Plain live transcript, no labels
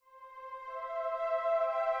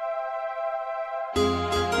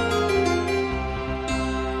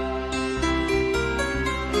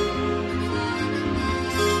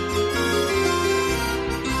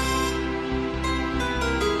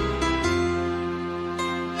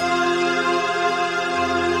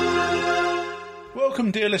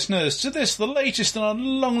Welcome, dear listeners, to this, the latest in a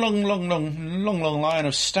long line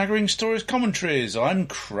of staggering stories commentaries. I'm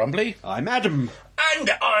Crumbly. I'm Adam. And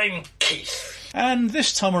I'm Keith. And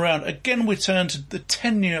this time around, again we turn to the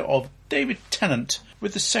tenure of David Tennant,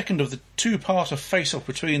 with the second of the two-parter face-off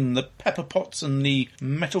between the Pepper Potts and the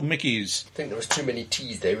Metal Mickeys. I think there was too many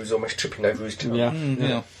T's there. He was almost tripping over his tongue.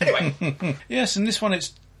 Yeah. Anyway. Yes, in this one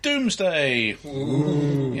it's Doomsday.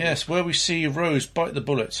 Ooh. Yes, where we see Rose bite the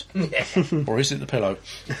bullet. Or is it the pillow?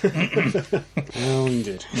 Oh,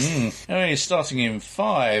 indeed. Okay, starting in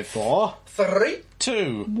 5, 4, 3,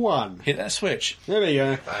 2, 1. Hit that switch. There we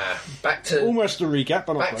go. Back to Almost a recap,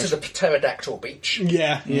 but not back quite. to the pterodactyl beach.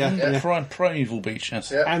 Yeah. Primeval beach, yes.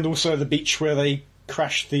 Yeah. And also the beach where they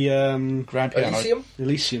crashed the Grand piano.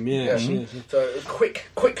 Elysium, yeah. So quick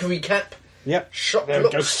recap. Yep. Shot They're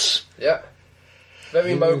looks. ghosts. Yeah.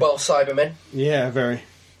 Very mobile Cybermen. Yeah, very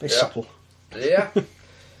supple. Yeah.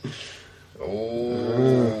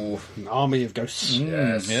 Oh. An army of ghosts.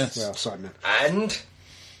 Yes. Well, Cybermen. And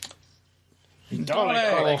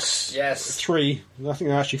Daleks. yes. 3. I think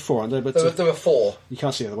there are actually 4, aren't there? But There were 4. you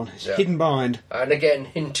can't see the other one. It's hidden behind. And again,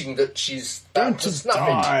 hinting that she's bound to snuff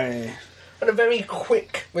it. Die. And a very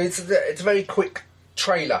quick. It's a very quick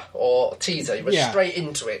trailer or teaser. You were straight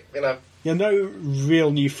into it. You know. Yeah, no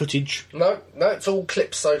real new footage. No, it's all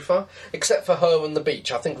clips so far, except for her on the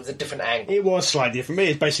beach. I think it was a different angle. It was slightly different, but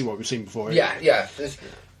it's basically what we've seen before. Yeah. There's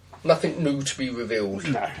nothing new to be revealed.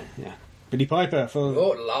 No, yeah. Billy Piper for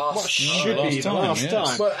Last. what should last be the time, last yes.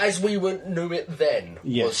 time. Well, as we knew it then,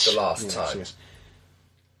 was the last time. Yes.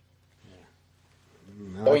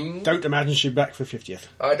 Boing. Don't imagine she'll be back for 50th.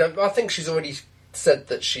 I think she's already said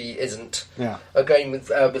that she isn't. Yeah. Again, with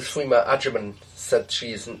Freema Agyeman said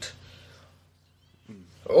she isn't.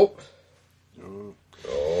 Oh.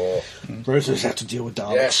 Rosa's had to deal with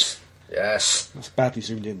Daleks. Yes. That's badly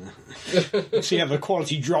zoomed in there. You see how the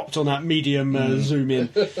quality dropped on that medium zoom in,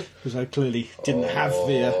 because I clearly didn't have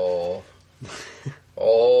the...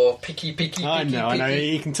 picky. I know,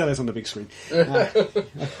 you can tell it's on the big screen.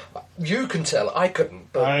 You can tell, I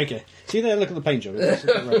couldn't. But... Okay. See there, look at the paint job. It's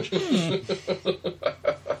rubbish.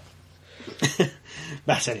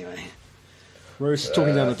 But anyway. Rose is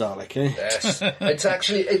talking down the Dalek, eh? Yes. It's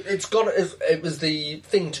actually, it was the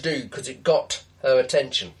thing to do, because it got her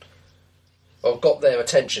attention. Or got their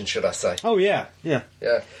attention, should I say. Oh, yeah. Yeah.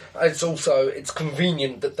 It's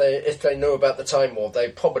convenient that if they know about the Time War, they're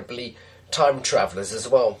probably time travellers as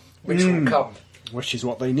well, which will come. Which is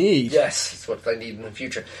what they need. Yes, it's what they need in the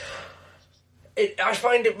future. I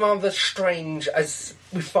find it rather strange, as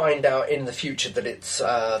we find out in the future, that it's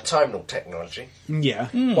Time Lord technology. Yeah.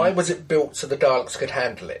 Why was it built so the Daleks could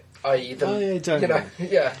handle it? I don't know.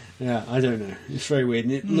 Yeah. Yeah, I don't know. It's very weird.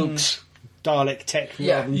 And it looks Dalek tech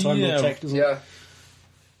rather than Time Lord tech, doesn't it? Yeah.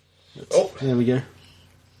 There we go.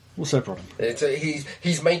 What's their problem?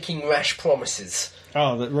 He's making rash promises.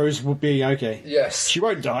 Oh, that Rose will be okay. Yes. She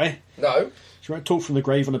won't die. No. She won't talk from the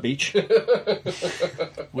grave on a beach. With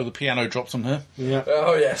the piano dropped on her. Yeah.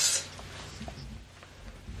 Oh, yes.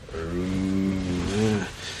 Yeah.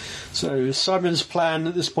 So Simon's plan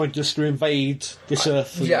at this point is to invade this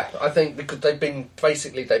Earth. Yeah, I think because they've been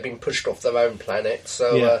pushed off their own planet,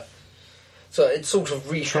 so so it's sort of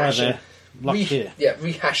rehashing. Luck here. Yeah,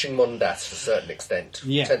 rehashing Mondas to a certain extent.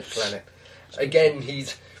 Yeah. 10th planet. Again,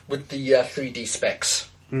 he's with the 3D specs.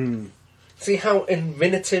 See how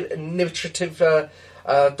innovative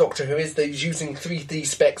Doctor Who is? They're using 3D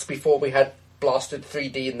specs before we had blasted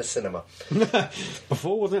 3D in the cinema.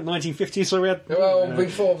 Before, wasn't it 1950? So we had... Well,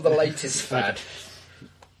 before the latest fad.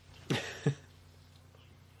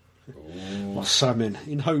 What's Simon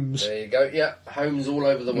in homes? There you go. Yeah, homes all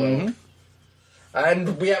over the world.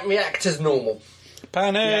 And we react as normal.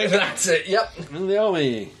 Panic! That's it, yep. In the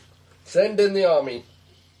army. Send in the army.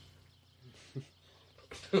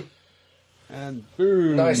 And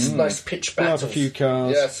boom. Nice pitch Pull out battles. a few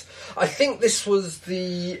cars. Yes. I think this was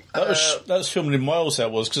the... That was filmed in Wales,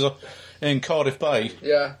 that was, because in Cardiff Bay.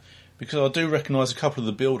 Yeah. Because I do recognise a couple of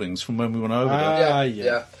the buildings from when we went over there.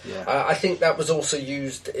 Yeah. I think that was also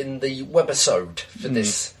used in the webisode for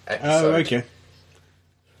this episode. Oh, okay.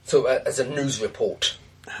 So, as a news report.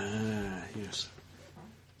 Yes.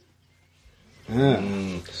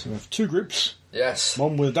 So we have two groups. Yes.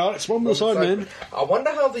 One with Daleks, one with Sidemen. I wonder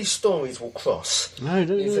how these stories will cross. I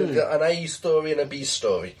don't Is know. it an A story and a B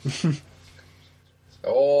story?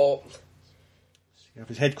 Or... Have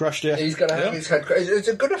his head crushed here. He's going to have his head... It's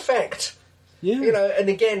a good effect. Yeah. You know, and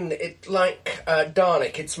again, it like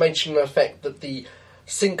Dalek, it's mentioned the effect that the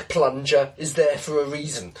sink plunger is there for a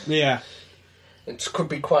reason. Yeah. It could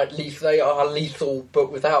be quite lethal. They are lethal,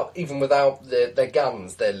 but without their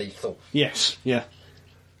guns, they're lethal. Yes. Yeah.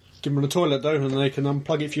 Give them the toilet though, and they can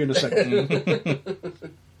unplug it for you in a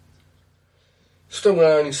second. Still, we've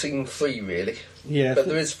only seen 3 really. Yeah, but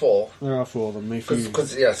there is 4. There are 4 of them.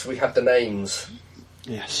 Because yes, we have the names.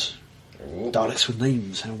 Yes. Ooh. Daleks with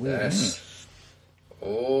names. How weird. Yes.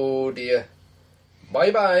 Oh dear.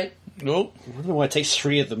 Bye bye. Oh. I don't know why it takes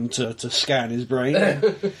 3 of them to scan his brain.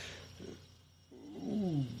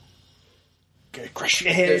 Go crush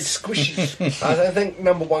your head. Squishy. I don't think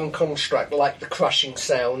number 1 construct liked the crushing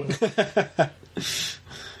sound.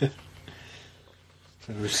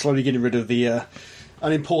 So we're slowly getting rid of the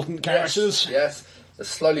unimportant characters. Yes. They're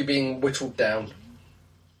slowly being whittled down.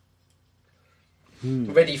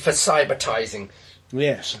 Ready for cybertising.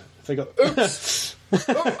 Yes. They got. Oops.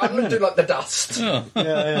 Oh, I'm going to do like the dust. Oh.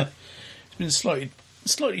 Yeah. It's been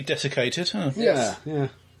slightly desiccated, huh? Yes. Yeah.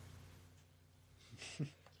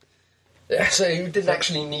 Yeah, so you didn't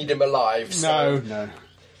actually need him alive. So. No.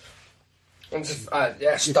 And just,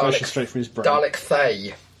 yes, You flush it straight from his brain. Dalek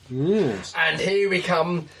Thay. Yes. And here we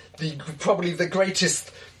come, probably the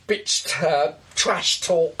greatest bitch trash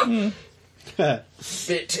talk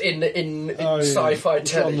bit in sci-fi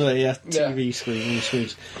telly. On the TV screen, on the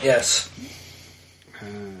screens. Yes.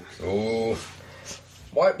 Oh.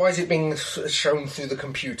 Why is it being shown through the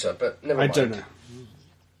computer? But never mind. I don't know.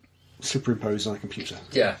 Superimposed on a computer.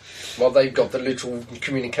 Yeah. Well, they've got the little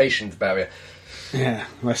communications barrier. Yeah.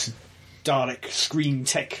 That's Dalek screen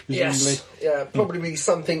tech, presumably. Yes. Yeah. Probably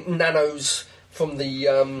something nanos from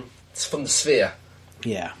the sphere.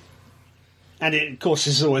 Yeah. And of course,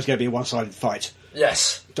 this is always going to be a one-sided fight.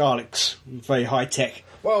 Yes. Daleks, very high tech.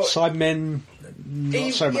 Well, Cybermen,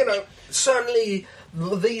 not so much. Certainly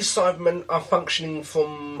these Cybermen are functioning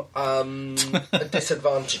from a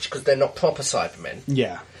disadvantage because they're not proper Cybermen.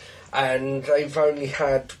 Yeah. And they've only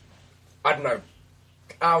had, I don't know,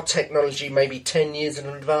 our technology maybe 10 years in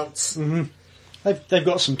advance. Mm-hmm. They've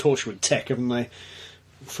got some Torchwood tech, haven't they?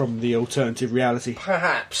 From the alternative reality.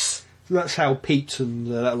 Perhaps. That's how Pete and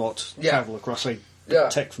that lot travel across. They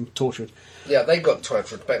tech from Torchwood. Yeah, they've got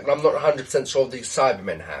Torchwood tech, but I'm not 100% sure these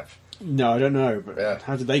Cybermen have. No, I don't know, but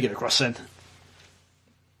how did they get across then?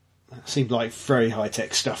 That seemed like very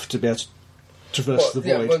high-tech stuff to be able to traverse the void.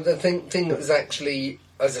 Yeah, well, the thing was actually,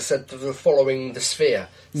 as I said, they were following the sphere.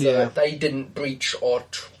 So they didn't breach or,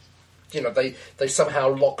 they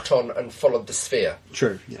somehow locked on and followed the sphere.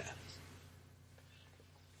 True, yeah.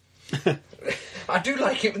 I do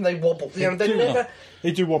like it when they wobble.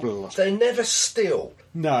 They do wobble a lot. They're never still.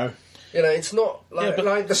 No. It's not like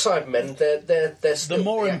the Cybermen. They're still. The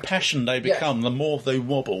more impassioned they become, the more they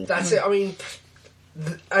wobble. That's it. I mean,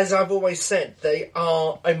 as I've always said, they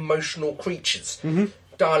are emotional creatures. Mm-hmm.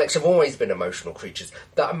 Daleks have always been emotional creatures.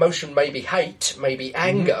 That emotion may be hate, maybe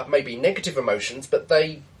anger, maybe negative emotions, but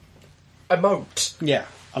they emote. Yeah,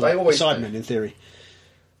 they always the Cybermen in theory.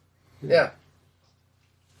 Yeah.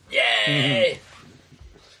 Yay!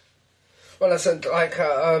 Well, I said like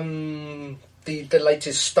the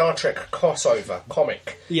latest Star Trek crossover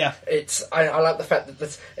comic. Yeah, I like the fact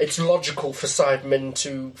that it's logical for Cybermen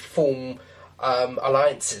to form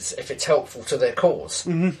alliances if it's helpful to their cause.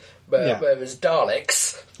 Mm-hmm. Whereas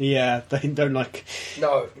Daleks, they don't like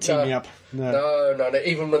teaming up. No.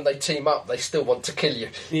 Even when they team up, they still want to kill you.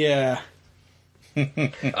 Yeah.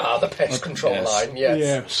 The pest control line.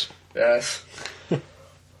 Yes.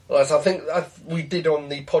 Well, as I think we did on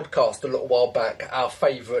the podcast a little while back, our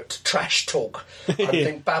favourite trash talk. I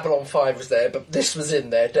think Babylon 5 was there, but this was in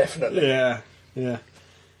there, definitely. Yeah. You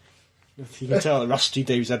can tell that Rusty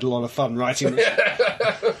Davies had a lot of fun writing this.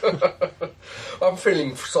 I'm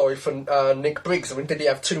feeling sorry for Nick Briggs. I mean, did he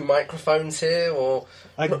have 2 microphones here, or...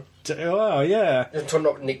 Not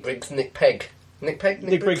Nick Briggs, Nick Pegg. Nick Pegg?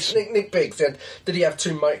 Nick Briggs. Nick Briggs, yeah. Did he have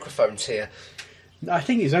 2 microphones here? I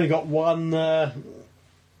think he's only got one...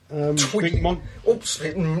 Oops, knocking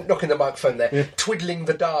the microphone there. Yeah. Twiddling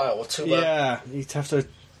the dial to... he'd have to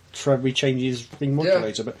try and rechange his ring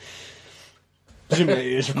modulator, but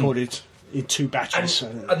presumably it's recorded in 2 batches.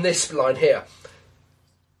 And this line here.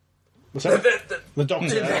 What's that? The Doctor.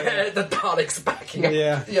 The Dalek's backing up.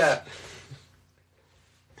 Yeah.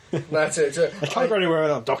 That's it. They can't go anywhere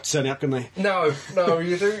without Doctor turning up, can they? No.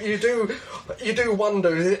 You do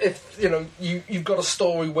wonder if you've got a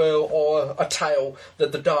story or a tale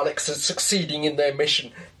that the Daleks are succeeding in their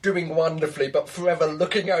mission, doing wonderfully, but forever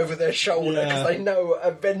looking over their shoulder because they know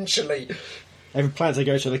eventually. Every planet they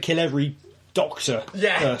go to, they kill every Doctor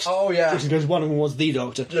first. Oh yeah. Just because one of them was the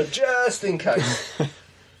Doctor. Just in case.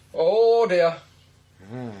 Oh dear.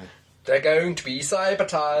 They're going to be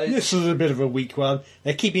cybertised. This is a bit of a weak one.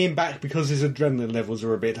 They're keeping him back because his adrenaline levels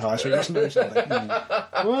are a bit high, so he must know something.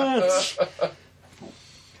 What?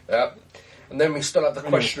 Yep. And then we still have the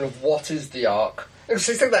question of what is the Ark. And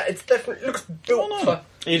so you think that it definitely looks built for.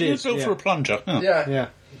 It is built for a plunger. Yeah. Yeah,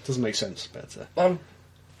 it doesn't make sense, but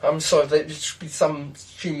I'm sorry, there should be some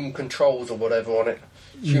human controls or whatever on it.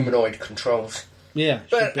 Humanoid controls. yeah. it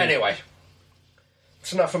should But be. anyway,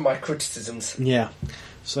 it's enough of my criticisms. Yeah.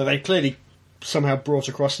 So they clearly somehow brought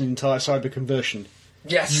across an entire cyber conversion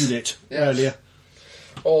Yes. unit Yes. earlier.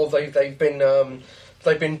 Or they've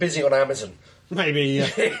been busy on Amazon. Maybe, yeah.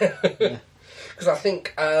 Because I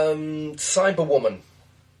think Cyberwoman,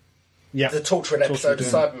 Yeah. the Torchwood episode of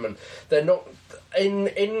Cyberman, they're not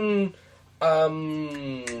in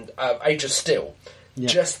Age of Steel. Yeah.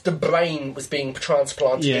 Just the brain was being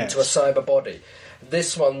transplanted Yes. into a cyber body.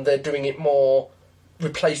 This one, they're doing it more,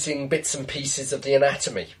 replacing bits and pieces of the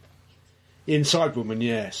anatomy. In Cyberwoman,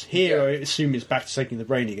 yes. Here, Yeah. I assume it's back to taking the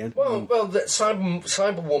brain again. Well, that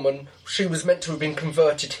Cyberwoman, she was meant to have been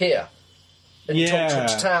converted here in Yeah.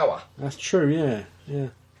 Torchwood Tower. That's true, yeah.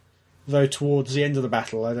 Though towards the end of the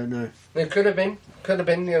battle, I don't know. It could have been. You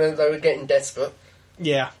know, they were getting desperate.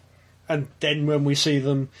 Yeah. And then when we see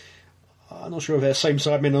them, I'm not sure if they're same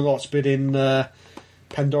Cybermen or not, but in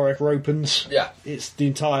Pandoric Ropens, Yeah. it's the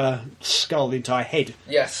entire skull, the entire head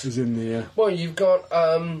Yes. is in the... Well, you've got.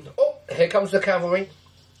 Here comes the cavalry.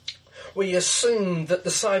 We assume that the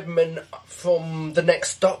Cybermen from the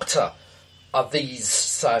next Doctor are these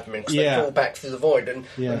Cybermen because Yeah. they fall back through the void, and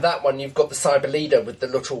Yeah. that one you've got the Cyber leader with the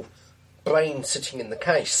little brain sitting in the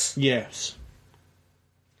case. Yes.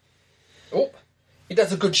 Oh, he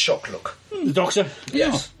does a good shock look. The Doctor?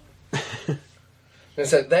 Yes. And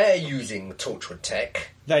so they're using the Torchwood tech.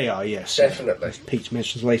 They are, yes. Definitely. As Pete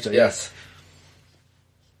mentions later. Yes.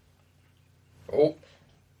 Oh.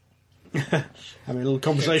 Having a little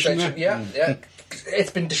conversation there. Yeah.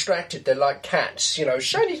 It's been distracted. They're like cats, you know.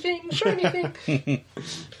 Shiny thing, shiny thing.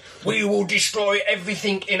 We will destroy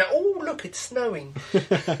everything in. Oh, look, it's snowing.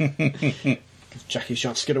 Jackie's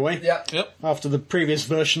chance to get away. Yeah. Yep. After the previous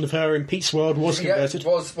version of her in Pete's World was converted. Yeah,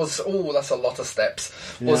 was. Oh, that's a lot of steps.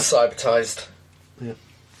 Was cybertised. Yeah.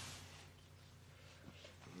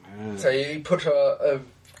 So you put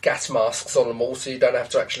gas masks on them all, so you don't have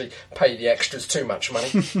to actually pay the extras too much money.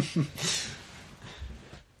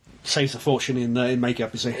 Saves a fortune in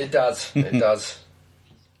makeup, you see. It does. It does.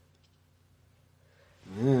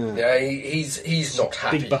 Yeah, he's not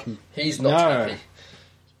happy. Big button. He's not No. happy.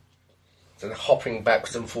 So hopping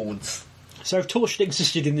backwards and forwards. So if Torchwood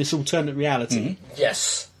existed in this alternate reality,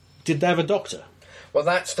 Yes. did they have a doctor? Well,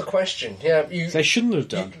 that's the question. Yeah, They shouldn't have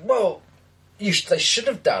done. They should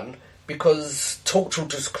have done, because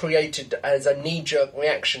Torchwood was created as a knee-jerk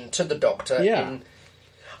reaction to the Doctor. Yeah.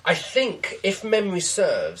 I think, if memory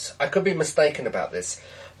serves, I could be mistaken about this,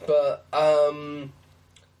 but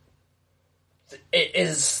it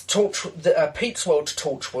is Pete's World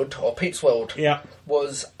Torchwood, or Pete's World, Yeah.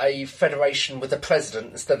 was a federation with a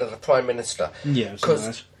president instead of the Prime Minister. Yeah, something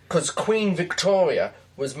like that. Because Queen Victoria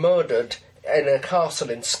was murdered in a castle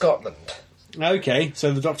in Scotland. Okay,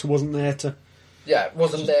 so the doctor wasn't there to... Yeah, it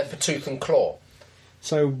wasn't there for tooth and claw.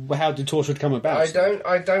 So how did Torchwood come about?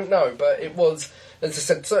 I don't know, but it was, as I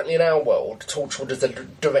said, certainly in our world, Torchwood is a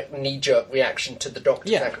direct knee-jerk reaction to the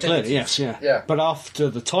Doctor's Yeah, activities. clearly, yes, yeah. Yeah. But after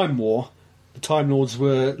the Time War, the Time Lords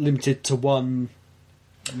were limited to one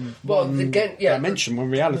dimension, one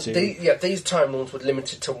reality. These Time Lords were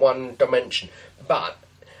limited to one dimension. But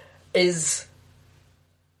is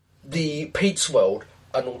the Pete's World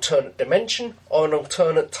an alternate dimension or an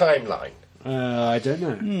alternate timeline? I don't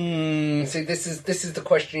know. You see, this is the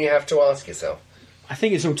question you have to ask yourself. I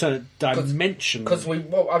think it's an alternate dimension. Because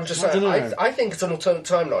I'm just saying, dunno. I think it's an alternate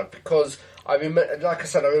timeline because I remember, like I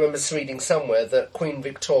said, I remember reading somewhere that Queen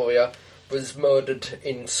Victoria was murdered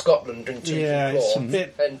in Scotland in Tooth and it's a Claw.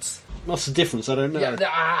 bit... Hence, What's the difference? I don't know.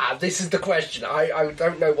 this is the question. I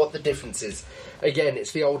don't know what the difference is. Again,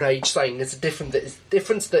 it's the old age saying there's a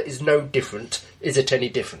difference that is no different. Is it any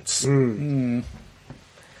difference?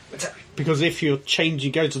 Because if you're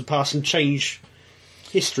changing, go to the past and change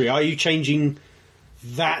history, are you changing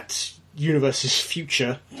that universe's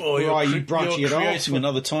future, or are you branching it off? Creating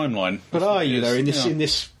another timeline. But are you though in Yeah.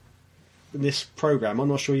 this program? I'm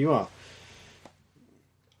not sure you are.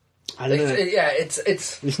 I don't know. It's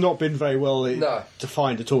It's not been very well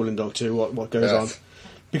defined at all in Doctor Who what goes on,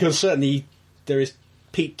 because certainly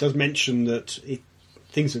Pete does mention that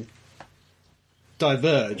things have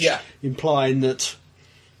diverged, implying that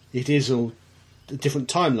it is a different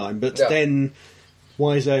timeline. But then,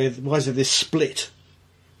 why is there this split?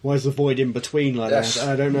 Why is the void in between like that?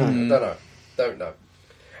 I don't know. Don't know.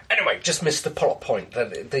 Anyway, just missed the plot point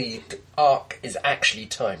that the Ark is actually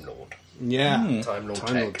Time Lord. Yeah, Time Lord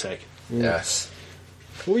Time Lord tech. tech. Yes.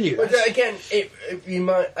 Who are you? But again,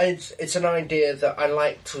 it's an idea that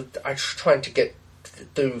I was trying to get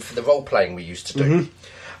do for the role playing we used to do,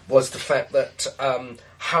 was the fact that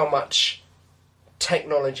how much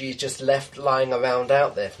technology is just left lying around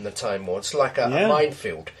out there from the Time War. It's like a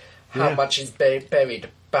minefield. How much is buried,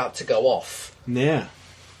 about to go off. Yeah.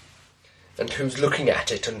 And who's looking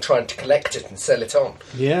at it and trying to collect it and sell it on.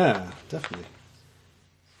 Yeah, definitely.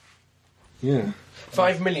 Yeah.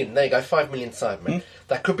 5 million, there you go, 5 million Cybermen.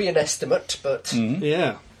 That could be an estimate, but...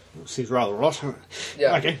 Yeah, that seems rather a lot.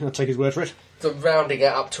 Yeah. Okay, I'll take his word for it. So rounding it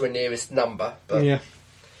up to a nearest number, but... Yeah.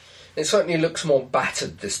 It certainly looks more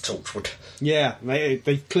battered, this Torchwood. Yeah,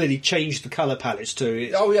 they've clearly changed the colour palettes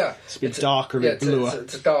too. It's a bit darker, a bit bluer.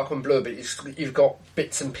 It's darker and bluer, but you've got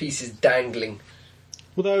bits and pieces dangling.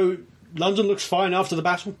 Although, London looks fine after the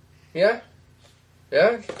battle. Yeah?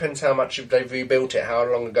 Yeah, depends how much they've rebuilt it, how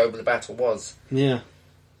long ago the battle was. Yeah.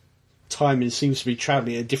 Time seems to be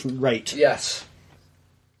travelling at a different rate. Yes.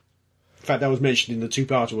 In fact, that was mentioned in the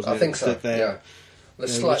two-parter, wasn't it? I think so, that they're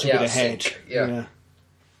slightly a bit out of ahead. sync. Yeah.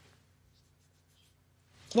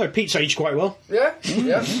 No, Pete's aged quite well. Yeah,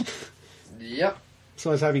 yeah. Yeah.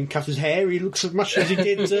 Besides having cut his hair, he looks as much as he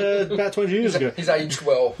did about 20 years ago. He's aged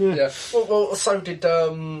well, yeah. Well, so did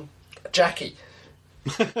Jackie.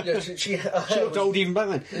 Yeah, she looked old even back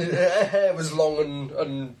then. Her hair was long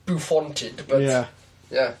and bouffanted, but...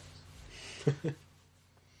 Yeah.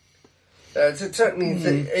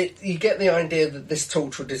 Certainly, you get the idea that this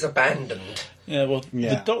Torchwood is abandoned. Yeah, well,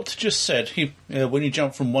 the Doctor just said when you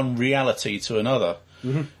jump from one reality to another.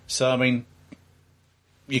 So, I mean,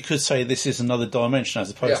 you could say this is another dimension as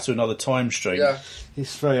opposed to another time stream. Yeah.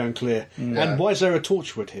 It's very unclear. And why is there a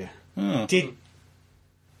Torchwood here? Oh. Did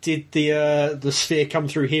the sphere come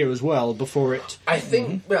through here as well before it? I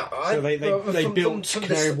think. So they built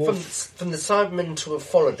Canary Wharf. From the Cybermen to have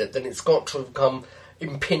followed it, then it's got to have come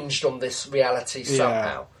impinged on this reality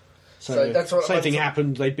somehow. So that's what same thing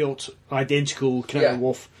happened. They built identical Canary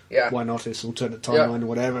Wharf. Yeah. Why not? It's alternate timeline or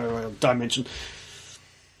whatever dimension.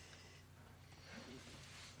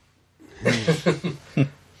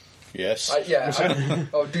 Yes. I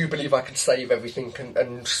do believe I could save everything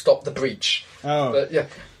and stop the breach. Oh. But yeah.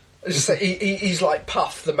 He's like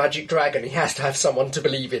Puff, the magic dragon. He has to have someone to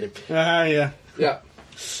believe in him. Yeah. Yeah.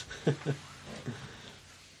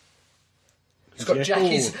 It's got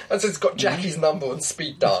Jackie's. It's got Jackie's number on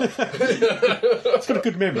speed dial. It's got a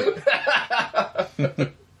good memory.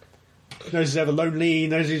 He knows he's ever lonely. He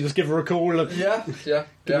knows he just give her a call. Yeah.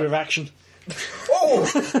 Give her of action. Oh.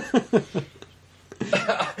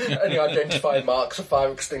 Any identifying marks, a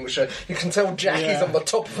fire extinguisher. You can tell Jackie's on the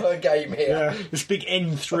top of her game here. Yeah, this big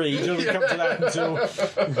N3. She doesn't come to that until...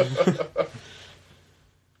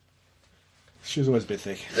 She was always a bit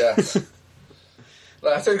thick. Yes.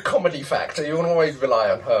 That's a comedy factor. You can always rely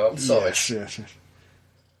on her. I'm sorry. Yes.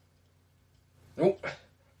 Ooh.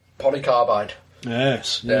 Polycarbide.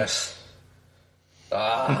 Yes.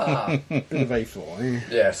 Ah. Bit of A4, eh?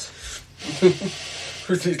 Yes.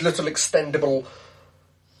 With his little extendable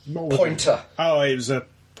pointer. Oh, it was a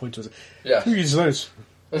pointer. Yeah. Who uses those?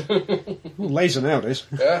 Laser nowadays.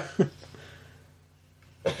 Yeah.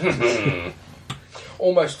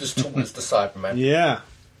 Almost as tall as the Cyberman. Yeah.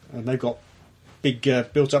 And they've got big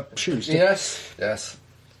built-up shoes. Yes.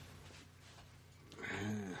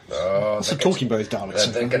 Oh, What's talking about those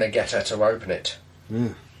Daleks? They're going to get her to open it. Yeah.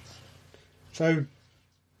 So,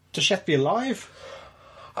 does she have to be alive?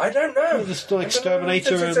 I don't know. Just an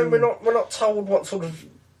exterminator. We're not told what sort of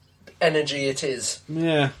energy it is.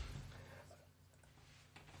 Yeah.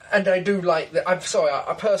 And I do like that. I'm sorry.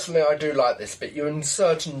 I personally do like this bit. You're in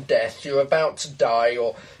certain death. You're about to die,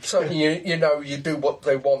 or certainly you know you do what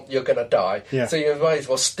they want. You're going to die. Yeah. So you may as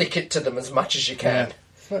well stick it to them as much as you can.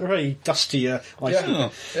 Yeah. Very dusty. Yeah. Well,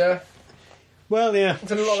 yeah. She's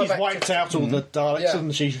She's wiped out all the Daleks,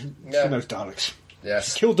 hasn't she? She knows Daleks.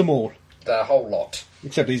 Yes. She killed them all. The whole lot.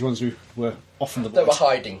 Except these ones who were off in the They void. were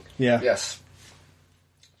hiding. Yeah. Yes.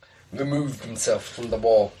 Removed themselves from the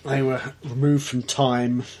war. They were removed from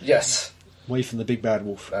time. Yes. Away from the big bad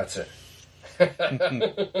wolf. That's it.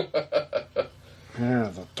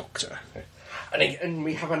 The Doctor. And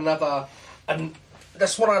we have another... And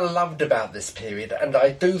that's what I loved about this period, and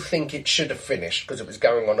I do think it should have finished, because it was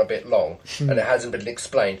going on a bit long, and it hasn't been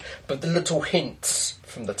explained. But the little hints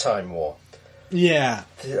from the Time War. Yeah.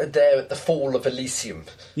 There at the fall of Elysium.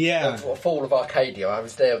 Yeah. The fall of Arcadia. I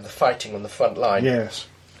was there with the fighting on the front line. Yes.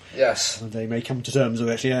 Yes. And they may come to terms with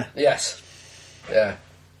it, yeah. Yes. Yeah.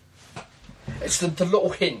 It's the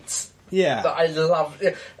little hints that I love.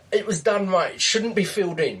 It was done right. It shouldn't be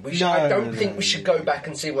filled in. I don't think we should go back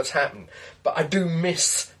and see what's happened. But I do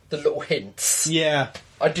miss the little hints. Yeah.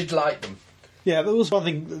 I did like them. Yeah, there was one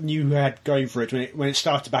thing you had going for it when it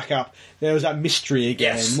started back up. There was that mystery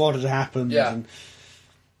again. Yes. What had happened? Yeah. And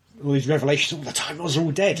all these revelations all the time. It was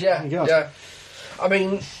all dead. Yeah, Oh my God. yeah. I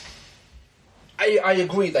mean, I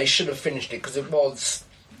agree they should have finished it because it was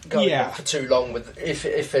going on for too long. With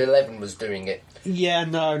if 11 was doing it, yeah,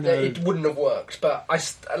 no, it wouldn't have worked. But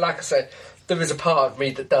like I said, there is a part of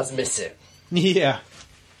me that does miss it. Yeah.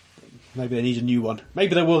 Maybe they need a new one.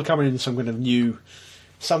 Maybe they will come in some kind of new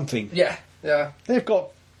something. Yeah, yeah. They've got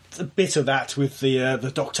a bit of that with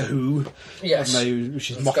the Doctor Who, yes,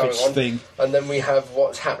 which is Moffat's thing. And then we have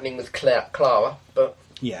what's happening with Clara, but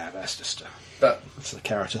yeah, that's just that's a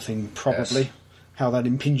character thing, probably. Yes. How that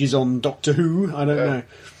impinges on Doctor Who, I don't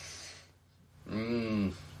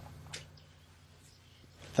know.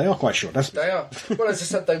 They are quite short. They are. Well, as I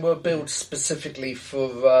said, they were built specifically for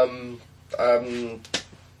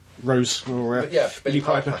Rose or Billy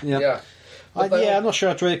Piper. Yeah. I'm not sure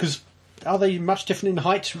how to read it because. Are they much different in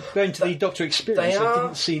height going to the Doctor experience? They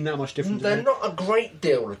didn't seem that much different. They're not a great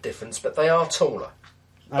deal of difference, but they are taller.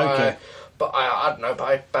 Okay. But I don't know,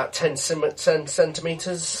 by about 10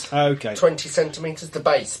 centimetres. Okay. 20 centimetres, the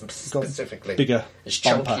base specifically. Bigger It's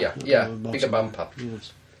bumper. chunkier. Yeah, bigger bumper.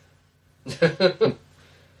 Yes.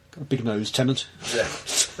 Got a big nose, Tennant. Yeah.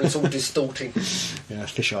 It's all distorting. Yeah,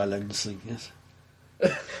 fisheye lens thing, yes.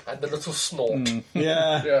 And the little snort.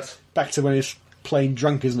 Yeah. Yes. Back to when he's plain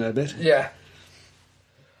drunk, isn't it, a bit? Yeah.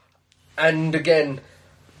 And again,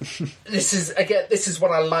 this is what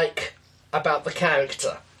I like about the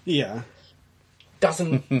character. Yeah.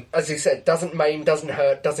 Doesn't, as he said, doesn't maim, doesn't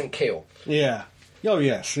hurt, doesn't kill. Yeah. Oh,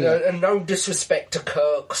 yes. Yeah. And no disrespect to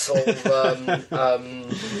Kirk's or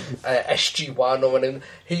SG-1 or anything.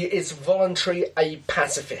 He is voluntarily a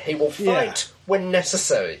pacifist. He will fight when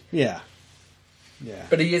necessary. Yeah. Yeah.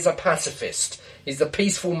 But he is a pacifist. He's a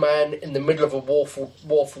peaceful man in the middle of a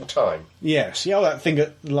warful time. Yes. Yeah, that thing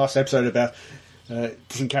at the last episode about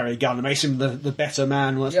doesn't carry a gun. It makes him the better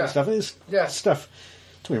man, all that sort of stuff. It's stuff.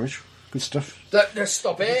 Tell me, Rich. Good stuff.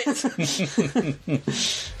 Stop it!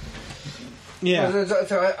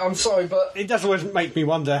 Yeah. I'm sorry, but... It does always make me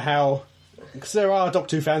wonder how... Because there are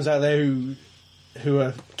Doctor Who fans out there who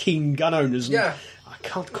are keen gun owners. And I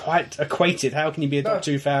can't quite equate it. How can you be a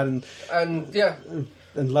Doctor Who fan and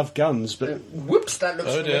love guns? But whoops, that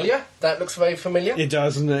looks familiar. Yeah. That looks very familiar. It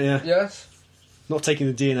does, doesn't it? Yeah. Yes. Not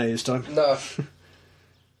taking the DNA this time. No.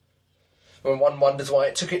 Well, one wonders why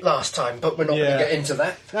it took it last time, but we're not going to get into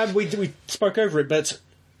that. We spoke over it, but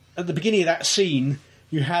at the beginning of that scene,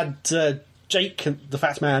 you had Jake, the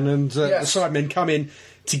fat man, and the Cybermen come in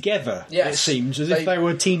together, it seems, as if they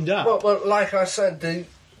were teamed up. Well, like I said, the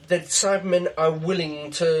Cybermen are willing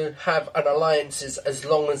to have an alliance as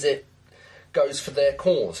long as it goes for their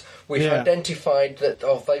cause. They've identified that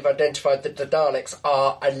the Daleks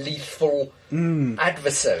are a lethal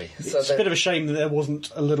adversary. It's a bit of a shame that there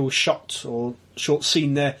wasn't a little shot or short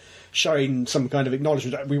scene there showing some kind of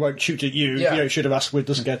acknowledgement that we won't shoot at you, you don't shoot at us, we're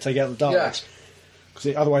just going to take out the Daleks.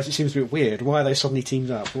 Because otherwise it seems a bit weird. Why are they suddenly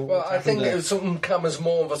teamed up? Well, I think it would sort of come as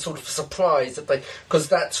more of a sort of surprise that because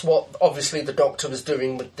that's what obviously the Doctor was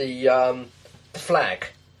doing with the flag.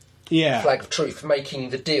 Yeah. The flag of truth, making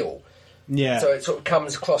the deal. Yeah. So it sort of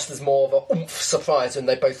comes across as more of a oomph surprise when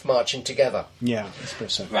they both marching together. Yeah, I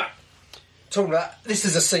suppose so. Right. Talking about this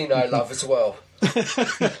is a scene I love as well. It's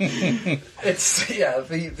the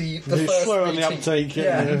first slow on the uptake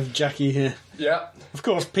of Jackie here. Yeah. Of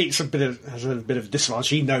course, Pete's has a bit of disadvantage.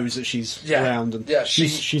 He knows that she's around and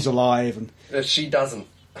she's alive, and she doesn't.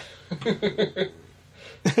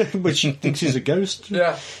 But she thinks she's a ghost.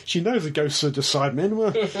 Yeah. She knows the ghosts are just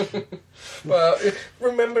Cybermen. Well,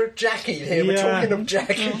 remember Jackie here? We're talking of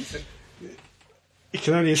Jackie. You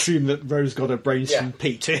can only assume that Rose got her brains from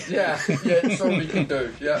Pete. Yeah, that's all we can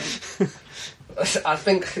do. Yeah. I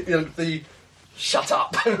think shut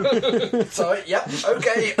up. Sorry,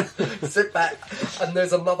 okay. Sit back. And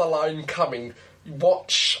there's another line coming.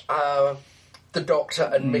 Watch the Doctor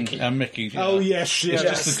and Mickey. And Mickey. Yeah. Oh, yes. It's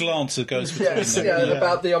just a glance that goes between them.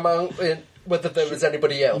 About the amount, whether there was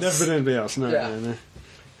anybody else. Never been anybody else, no.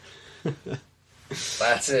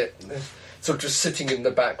 That's it. So just sitting in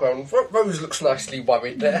the background. Rose looks nicely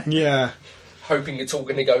worried there. Yeah. Hoping it's all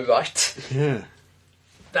going to go right. Yeah.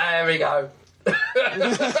 There we go. I'm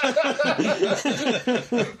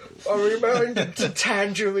reminded to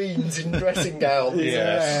tangerines in dressing gowns,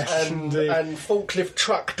 and forklift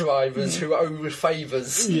truck drivers who owe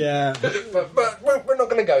favours. Yeah, but we're not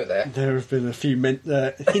going to go there. There have been a few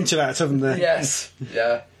hinted at, haven't there? Yes,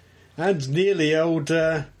 yeah, and nearly old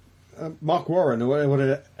Mark Warren or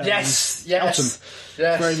whatever. Yes, Elton.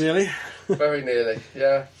 yes, very nearly, very nearly.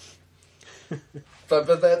 Yeah.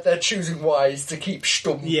 But they're choosing wise to keep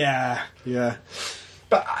stum. Yeah.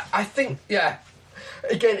 But I think,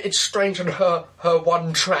 again, it's strange on her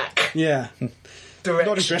one track. Yeah. Direction.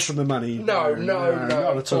 Not interested in the money. No,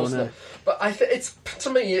 not at all. No. But I think it's,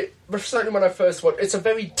 to me, certainly when I first watched, it's a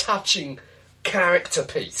very touching character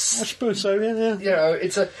piece. I suppose so. Yeah. You know,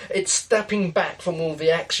 it's stepping back from all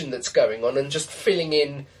the action that's going on and just filling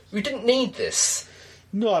in. We didn't need this.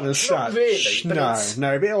 Not as such. Not really. But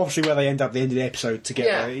no. But obviously, where they end up at the end of the episode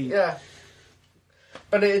together. Yeah.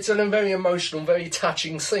 But it's a very emotional, very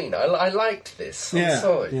touching scene. I liked this. I'm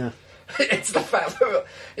sorry. Yeah. It's the fact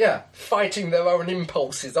that, fighting their own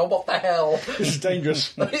impulses. Oh, what the hell? This is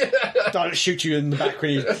dangerous. Don't shoot you in the back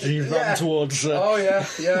when you run towards... Oh, yeah.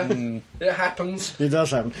 It happens. It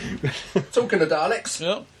does happen. Talking to Daleks.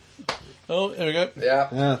 Yep. Oh, here we go.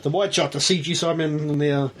 Yeah. The wide shot, the CG Simon and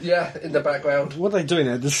the... in the background. What are they doing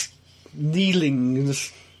there? Just kneeling and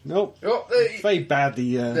just... Nope. Oh, very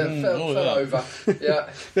badly... fell over. Yeah.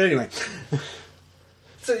 But anyway...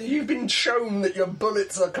 So you've been shown that your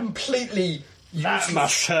bullets are completely useless. That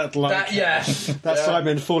must hurt like...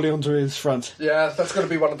 Cyberman falling onto his front. Yeah, that's got to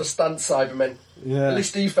be one of the stunt Cybermen. Yeah. At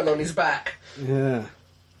least he fell on his back. Yeah.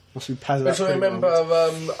 Must be padded up. So I remember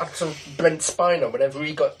Brent Spiner, whenever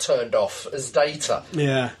he got turned off as Data,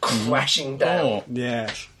 crashing down. Oh.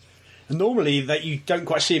 Yes. And normally that you don't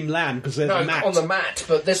quite see him land because there's a mat. On the mat,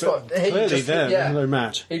 but this one... Clearly there's no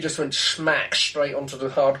mat. He just went smack straight onto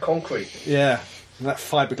the hard concrete. Yeah. That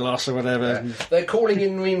fiberglass or whatever. Yeah. They're calling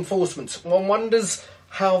in reinforcements. One wonders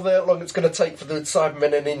how long it's going to take for the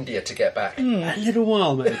Cybermen in India to get back. A little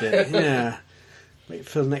while, maybe. Yeah. Wait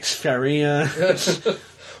for the next ferry.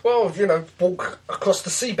 Well, walk across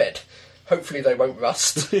the seabed. Hopefully they won't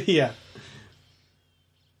rust. Yeah.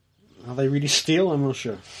 Are they really steel? I'm not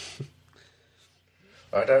sure.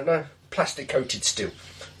 I don't know. Plastic coated steel.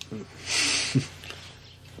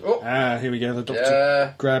 Oh. Here we go. The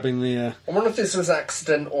doctor grabbing the... I wonder if this was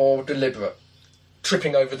accident or deliberate.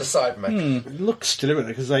 Tripping over the Cybermen. It looks deliberate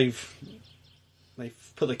because they've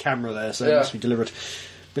put the camera there, so it must be deliberate.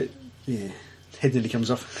 But head nearly comes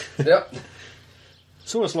off. Yep.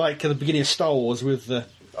 It's almost like at the beginning of Star Wars with the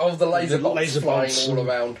laser bolts flying all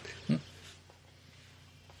around.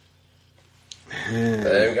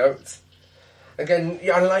 There we go. Again,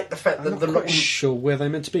 I like the fact that I'm not quite sure where they're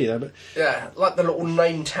meant to be there, but like the little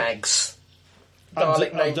name tags,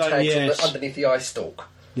 Dalek name tags underneath the eye stalk.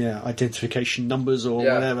 Yeah, identification numbers or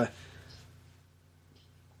whatever.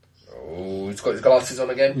 Oh, he's got his glasses on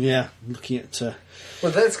again. Yeah, looking at.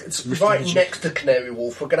 Well, it's right next to Canary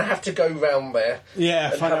Wharf. We're going to have to go round there. Yeah,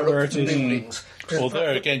 and find out where it is. Buildings. Well,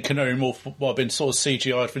 there again, Canary Wharf might have been sort of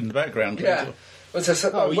CGI'd in the background. Yeah. Where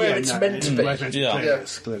it's meant to be.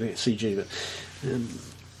 It's clearly it's CG, but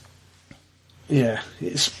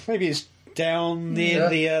it's down near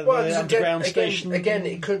the underground station. Again,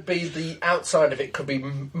 it could be the outside of it could be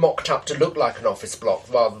mocked up to look like an office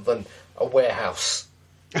block rather than a warehouse.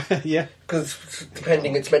 Yeah, because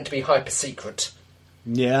depending, it's meant to be hyper secret.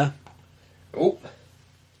 Yeah. Oh,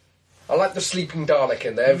 I like the sleeping Dalek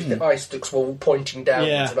in there. Everything eye sticks were all pointing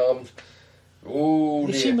downwards and arms. Oh,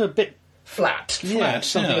 they seem a bit flat. Yeah,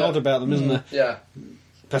 something odd about them, isn't there? Yeah.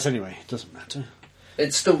 But anyway, it doesn't matter.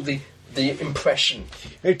 It's still the impression.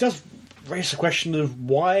 It does raise the question of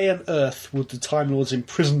why on earth would the Time Lords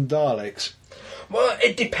imprison Daleks? Well,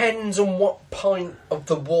 it depends on what point of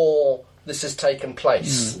the war this has taken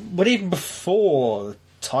place. But even before the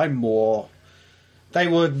Time War, they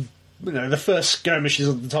were... the first skirmishes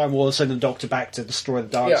of the Time War send the Doctor back to destroy the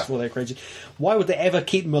Daleks before they're created. Why would they ever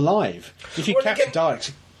keep them alive? If you capture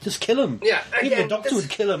Daleks, just kill them. Yeah, even the Doctor would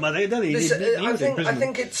kill them. I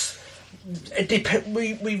think it's...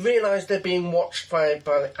 We realise they're being watched by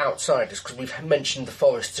the outsiders because we've mentioned the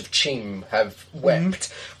forests of Cheam have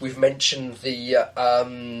wept. We've mentioned the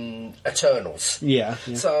Eternals. Yeah.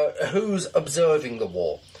 So who's observing the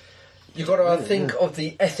war? You've got to think of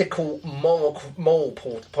the ethical, moral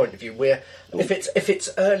point of view. Where if it's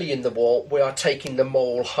early in the war, we are taking the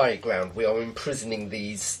moral high ground. We are imprisoning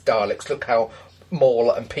these Daleks. Look how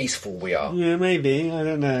moral and peaceful we are. Yeah, maybe. I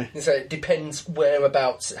don't know. So it depends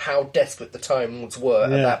whereabouts, how desperate the Time Lords were at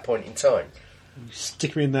that point in time. You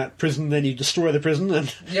stick them in that prison, then you destroy the prison, and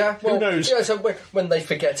who knows? Yeah, so when they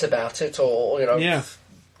forget about it, or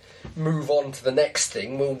move on to the next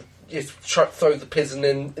thing, we'll just try to throw the prison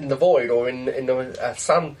in the void or in the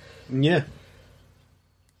sun. Yeah.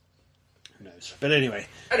 Who knows? But anyway,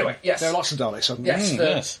 yes. There are lots of Daleks.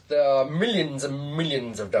 Yes, there are millions and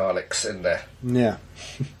millions of Daleks in there. Yeah.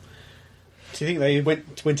 Do you think they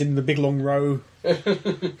went in the big long row?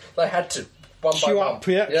 They had to. One by one.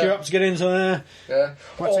 Queue up to get into there. Yeah.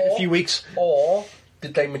 Might take a few weeks. Or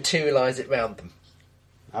did they materialise it round them?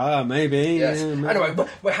 Ah, maybe. Yes. Yeah, maybe. Anyway,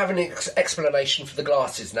 we're having an explanation for the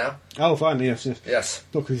glasses now. Oh, finally, yes. Yes.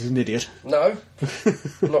 Look, he's an idiot. No,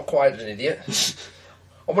 I'm not quite an idiot.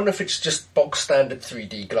 I wonder if it's just bog standard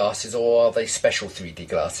 3D glasses, or are they special 3D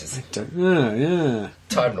glasses? I don't know, yeah.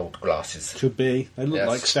 Time Lord glasses. Could be. They look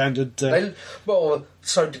like standard... well,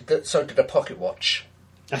 so did a pocket watch.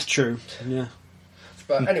 That's true, yeah.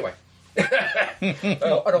 But anyway,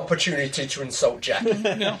 an opportunity to insult Jack.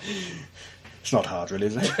 Yeah. It's not hard, really,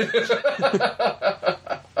 is it?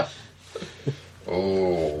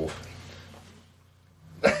 Oh.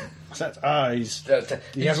 What's that? Ah,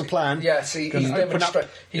 he has a plan. Yes, he's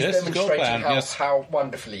demonstrating Yes. how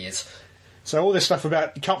wonderful he is. So all this stuff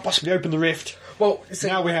about you can't possibly open the rift. Well, see,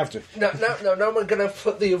 now we have to. No, we're going to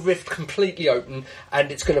put the rift completely open,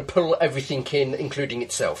 and it's going to pull everything in, including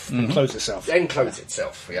itself. And close itself. Then close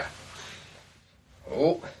itself, yeah.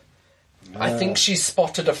 Oh. I think she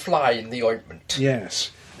spotted a fly in the ointment.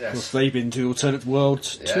 Yes. Yes. Well, they've been to alternate world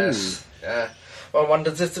too. Yes. Yeah. Well, I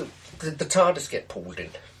wonder, did the TARDIS get pulled in?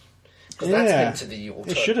 Because that's into the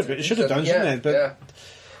alternate. It should have done, shouldn't it? But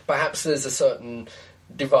perhaps there's a certain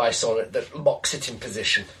device on it that locks it in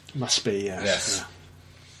position. Must be, yes.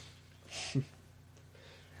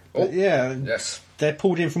 Yeah. Yes. They're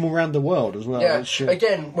pulled in from all around the world as well. Yeah. Which,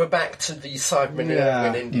 again, we're back to the Cybermen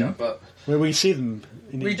in India, but where we see them.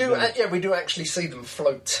 We do actually see them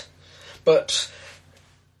float, but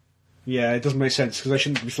yeah, it doesn't make sense because they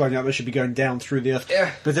shouldn't be flying out. They should be going down through the earth.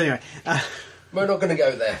 Yeah. But anyway, we're not going to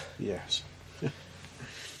go there. Yes.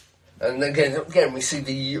 And again, we see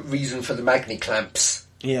the reason for the magni clamps.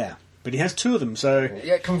 Yeah, but he has two of them, so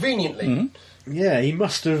yeah, conveniently. Mm-hmm. Yeah, he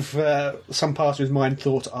must have some part of his mind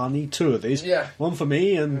thought, I need two of these. Yeah, one for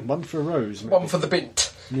me and one for Rose. Maybe. One for the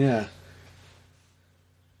bint. Yeah.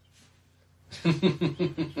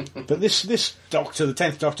 But this Doctor, the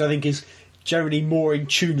 10th Doctor, I think is generally more in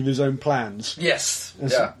tune with his own plans. Yes.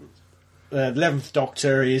 The 11th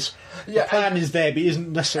Doctor is the plan is there, but he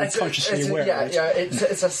isn't necessarily consciously aware of it. Yeah,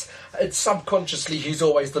 it's subconsciously he's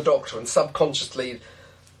always the Doctor, and subconsciously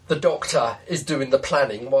the Doctor is doing the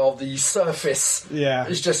planning while the surface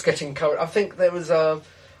is just getting covered. I think there was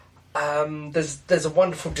there's a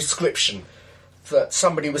wonderful description that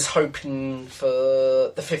somebody was hoping for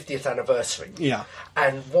the 50th anniversary. Yeah.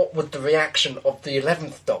 And what would the reaction of the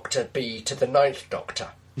 11th Doctor be to the 9th Doctor?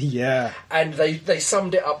 Yeah. And they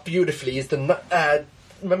summed it up beautifully as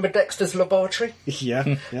remember Dexter's laboratory?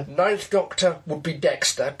 Yeah. Ninth Doctor would be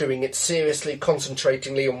Dexter, doing it seriously,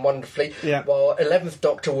 concentratingly and wonderfully, while 11th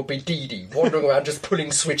Doctor would be Dee Dee, wandering around just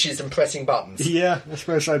pulling switches and pressing buttons. Yeah, I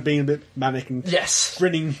suppose I'd being a bit manic and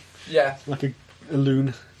grinning like a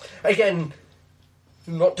loon. Again,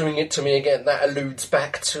 not doing it to me again, that alludes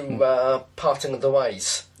back to Parting of the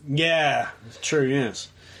Ways. Yeah, it's true, yes.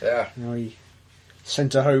 Yeah. He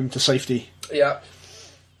sent her home to safety. Yeah.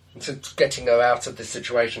 To getting her out of this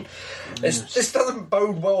situation. Yes. This doesn't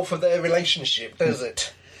bode well for their relationship, does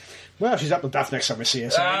it? Well, she's up the bath next time we see her.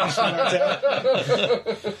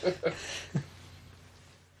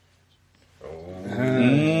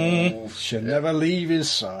 She'll never leave his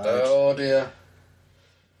side. Oh dear.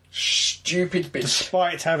 Stupid bitch.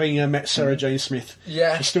 Despite having met Sarah Jane Smith,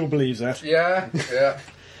 she still believes that. Yeah.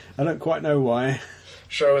 I don't quite know why.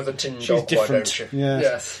 Show her the tin dog, She's different. why don't you?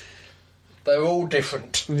 Yes. They're all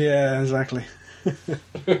different. Yeah, exactly.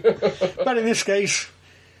 But in this case,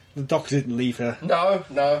 the Doctor didn't leave her.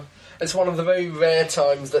 No. It's one of the very rare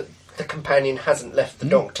times that the companion hasn't left the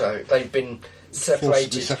Doctor. They've been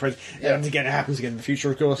separated. And again, it happens again in the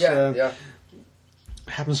future, of course. It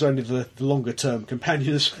happens only to the longer term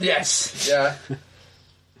companions. Yes, yeah.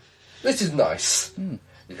 This is nice.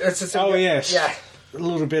 Yes. Yeah. A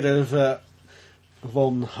little bit of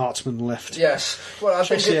Von Hartmann left. Yes. Well, I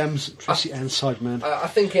Tracy Ann Cyberman. I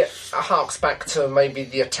think it harks back to maybe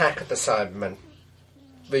the attack of the Cybermen,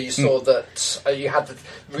 where you saw that you had the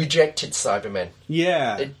rejected Cybermen.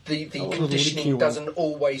 Yeah. The conditioning doesn't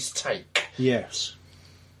always take. Yes.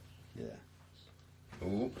 Yeah.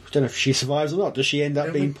 Ooh. I don't know if she survives or not. Does she end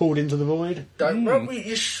up being pulled into the void?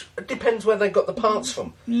 It depends where they got the parts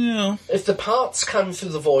from. Yeah. If the parts come through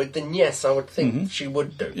the void, then yes, I would think she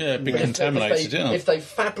would do. Yeah, it'd be contaminated, If they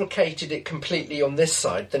fabricated it completely on this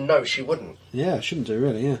side, then no, she wouldn't. Yeah, shouldn't do,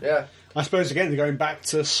 really, Yeah. I suppose, again, going back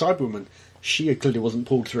to Cyberwoman, she clearly wasn't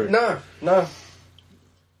pulled through. No. Yeah.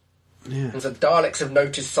 And the Daleks have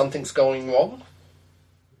noticed something's going wrong.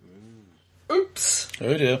 Oops.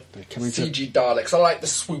 Oh dear. CG Daleks. I like the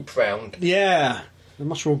swoop round. Yeah. They're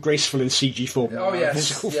much more graceful in CG form. Oh,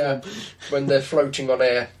 yes. Form. When they're floating on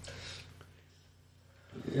air.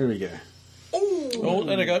 Here we go. Ooh. Oh,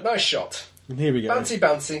 there we go. Nice shot. And here we go.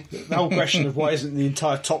 Bouncy. The whole question of why isn't the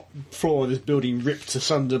entire top floor of this building ripped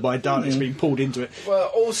asunder by Daleks being pulled into it?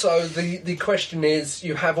 Well, also, the question is,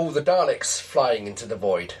 you have all the Daleks flying into the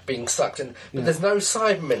void, being sucked in, but there's no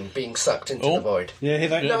Cybermen being sucked into the void. Yeah, here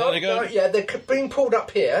they No, there they go. they're being pulled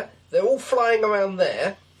up here. They're all flying around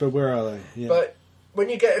there. But where are they? Yeah. But when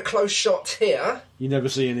you get a close shot here... You never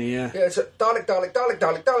see any, Yeah, it's a Dalek. No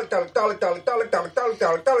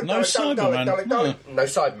Cybermen. No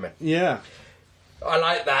Cybermen. Yeah. I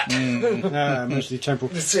like that. Mostly temporal.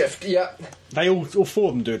 The Sift, yeah. They all four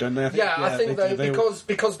of them do, don't they? I think they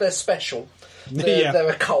because they're special. They're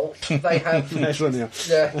a cult. They have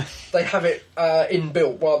they have it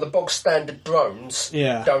inbuilt, while the bog standard drones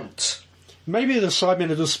don't. Maybe the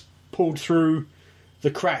Cybermen are just pulled through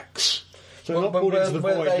the cracks. So they're not pulled into the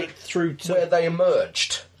void, but through where they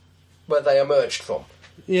emerged. Where they emerged from.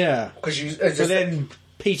 Yeah. Because then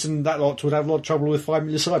Pete and that lot would have a lot of trouble with 5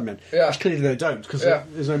 million Cybermen. Yeah. Which clearly they don't, because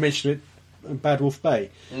there's no mention of it in Bad Wolf Bay.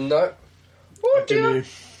 No. I don't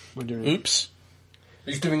know. Oops.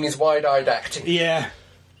 He's doing his wide-eyed acting. Yeah.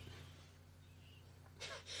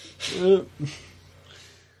 Do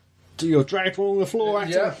your drag along the floor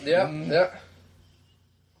acting. Yeah.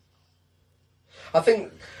 I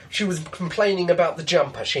think she was complaining about the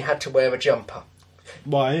jumper. She had to wear a jumper.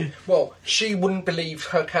 Why? Well, she wouldn't believe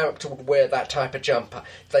her character would wear that type of jumper.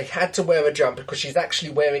 They had to wear a jumper because she's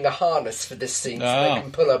actually wearing a harness for this scene, so they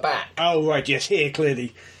can pull her back. Oh, right, yes, here,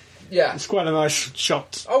 clearly. Yeah. It's quite a nice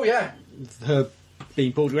shot. Oh, yeah. Her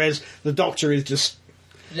being pulled, whereas the Doctor is just...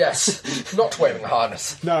 Yes, not wearing a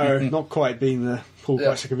harness. No, not quite being pulled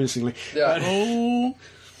quite so convincingly. Yeah.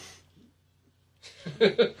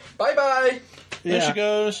 Bye-bye! There she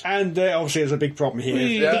goes. And obviously there's a big problem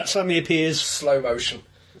here. Pete suddenly appears. Slow motion.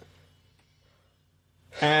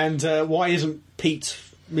 And why isn't Pete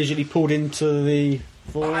immediately pulled into the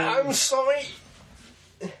void? I'm sorry.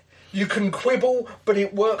 You can quibble, but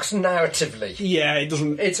it works narratively. Yeah, it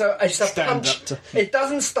doesn't. It's a punch. It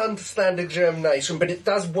doesn't stand examination, but it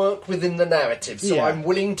does work within the narrative. So I'm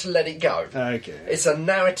willing to let it go. Okay. It's a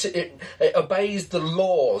narrative. It obeys the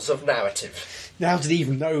laws of narrative. How did he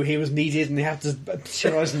even know he was needed, and he had to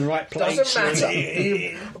materialise in the right place? Doesn't matter.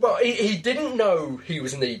 He didn't know he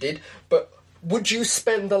was needed, but would you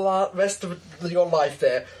spend the rest of your life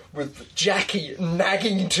there with Jackie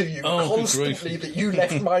nagging to you constantly that you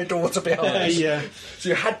left my daughter behind? Yeah. So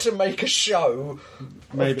you had to make a show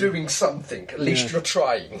of doing something. At least you're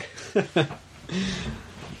trying.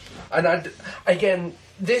 And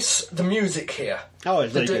the music here. Oh,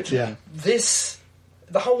 it's very good, yeah.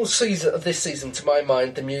 The whole season of this season, to my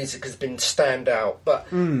mind, the music has been standout. But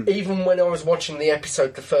even when I was watching the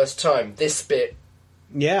episode the first time, this bit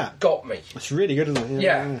got me. It's really good, isn't it?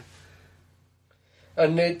 Yeah.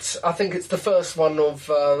 And I think it's the first one of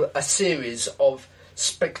a series of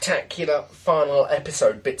spectacular final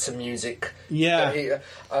episode bits of music. Yeah.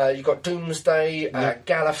 You got Doomsday,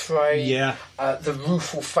 Gallifrey, The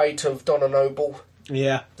Rueful Fate of Donna Noble.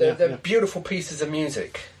 Yeah. They're beautiful pieces of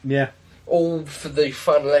music. Yeah. All for the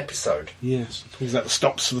final episode. Yes. Is that the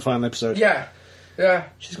stops for the final episode? Yeah.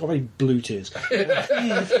 She's got very blue tears.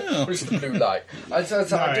 It's the blue light. I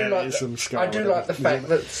do like the fact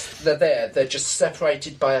that they're there. They're just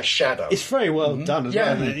separated by a shadow. It's very well done as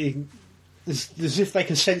well. It's as if they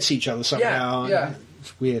can sense each other somehow. Yeah.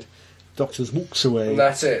 It's weird. Doctor walks away. And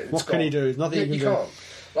that's it. What can he do? There's nothing you can do. Can't.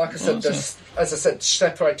 Like I said, as I said,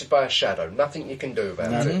 separated by a shadow. Nothing you can do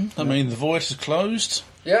about it. I mean, the void is closed.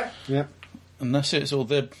 Yeah. And that's it. It's all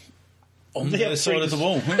there on the other side of the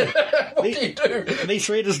wall. What do you do? These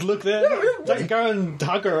three just look there. Don't go and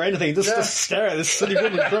hug her or anything. Just stare at this silly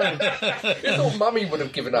woman crying. You thought Mummy would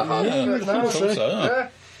have given her a hug. I thought so.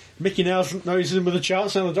 Mickey knows he's in with a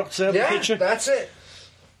chance. Now the Doctor's out of the picture. That's it.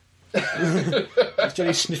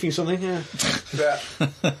 Johnny's sniffing something. Yeah.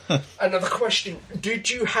 Another question: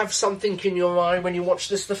 did you have something in your eye when you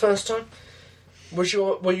watched this the first time? Were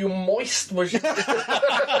you moist? Was your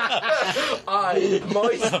eye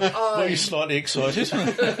moist? Were you slightly excited?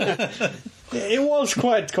 It was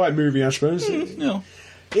quite moving, I suppose.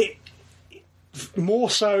 It more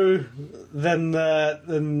so than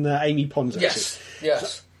Amy Pond's exit.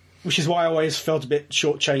 Yes. Which is why I always felt a bit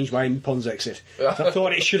shortchanged by Amy Pond's exit. I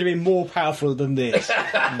thought it should have been more powerful than this,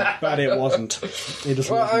 but it wasn't. It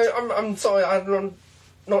just wasn't. I'm sorry. I'm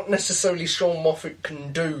not necessarily sure Moffat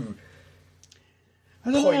can do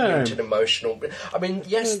poignant and emotional. I mean,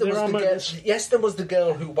 yes, there was the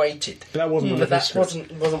girl who waited, but that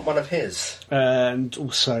wasn't. Wasn't one of his. And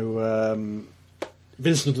also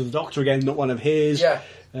Vincent of the Doctor again, not one of his. Yeah.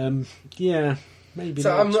 Yeah, maybe.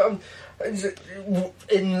 So not. in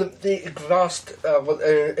the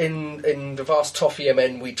vast toffee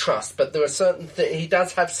men we trust, but there are certain he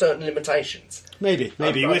does have certain limitations. Maybe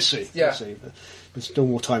we'll see. Yeah. We'll see. There's still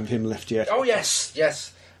more time for him left yet. Oh yes,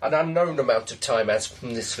 an unknown amount of time as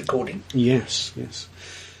from this recording. Yes.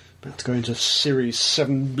 About to go into Series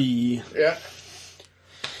 7B. Yeah.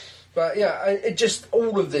 But yeah, it just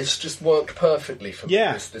all of this just worked perfecly for me.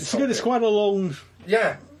 Yeah, this it's good. It's quite a long.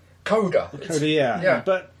 Yeah, coda. Yeah.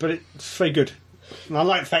 But it's very good. And I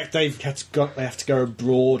like the fact they have to go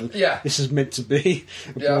abroad. And this is meant to be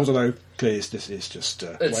abroad, although clearly this is just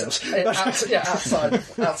Wales.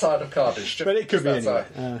 outside of Cardiff. But it could be anyway.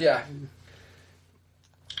 Yeah.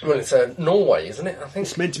 Well, it's Norway, isn't it? I think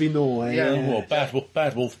it's meant to be Norway. Yeah. Well,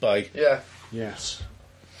 Bad Wolf Bay. Yeah. Yes.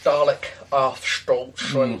 Dalek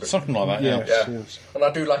Arthstolz. Something like that. Yes. And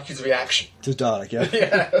I do like his reaction to Dalek. Yeah.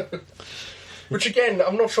 Yeah. Which again,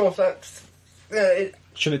 I'm not sure if that's.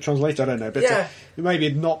 Should it translate? I don't know, but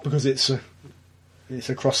maybe not because it's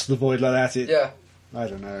across the void like that. I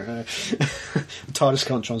don't know. TARDIS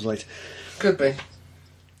can't translate. Could be.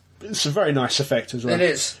 It's a very nice effect as well. It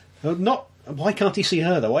is. Why can't he see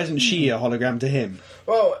her though? Why isn't she a hologram to him?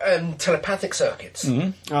 Well, telepathic circuits.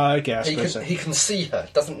 Mm-hmm. Oh, okay, I suppose so. He can see her.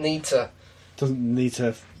 Doesn't need to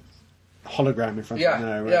hologram in front of her.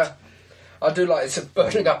 No, right. Yeah. I do like it's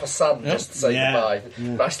burning up a sun just to say goodbye.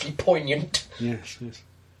 Yeah. Nicely poignant. Yes.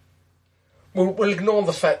 We'll ignore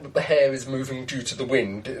the fact that the hair is moving due to the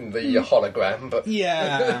wind in the hologram, but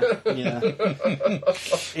yeah.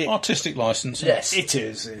 Artistic license. Yes, it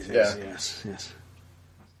is. Yes.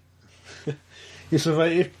 It's a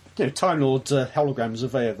very Time Lord holograms are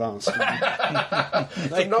very advanced.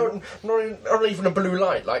 Not even a blue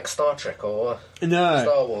light like Star Trek or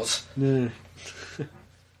Star Wars. No.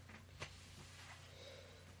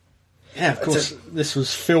 Yeah, of course. This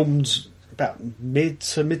was filmed about mid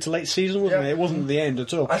to late season, wasn't it? It wasn't the end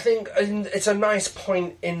at all. I think it's a nice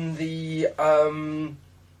point in the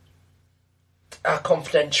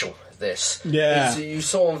Confidential. This, you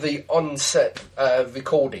saw the on-set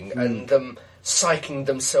recording and them psyching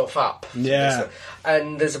themselves up.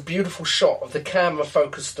 And there's a beautiful shot of the camera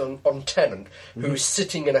focused on Tennant, who is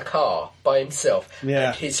sitting in a car by himself,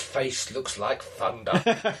 and his face looks like thunder.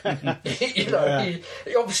 He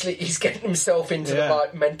obviously he's getting himself into the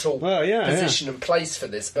right mental position and place for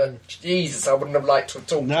this, but Jesus, I wouldn't have liked to have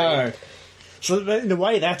talked to him. So in a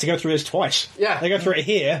way, they had to go through this twice. Yeah, they go through it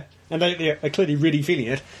here, and they're clearly really feeling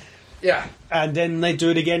it. Yeah, and then they do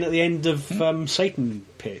it again at the end of Satan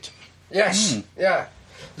Pit. Yes,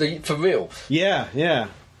 for real. Yeah.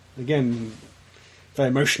 Again, very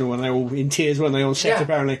emotional when they're all in tears when they're on set,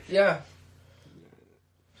 apparently. Yeah.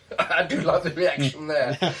 I do like the reaction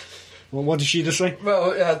there. Well, what did she just say?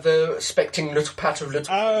 Well, the expecting little pat of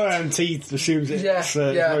little... Oh, and Teeth assumes it's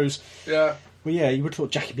Rose. Yeah. Well, yeah, you would have thought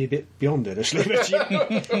Jackie would be a bit beyond it, actually.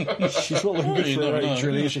 But she's not looking good for her age,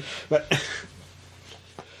 really, is she? But...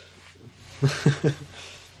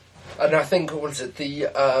 And I think, what was it, the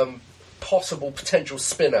possible potential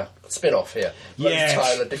spin-off here. Yes.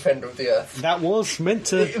 Tyler, Defender of the Earth. That was meant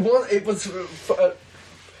to... It was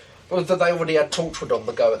that they already had Torchwood on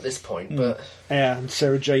the go at this point, but... Yeah, and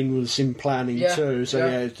Sarah Jane was in planning too, so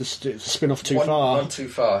it's a spin-off too far. One too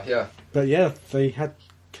far, yeah. But yeah, they had...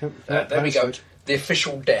 there we go. The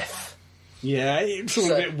official death. Yeah, it's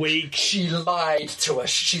all a bit weak. She lied to us.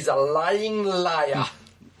 She's a lying liar.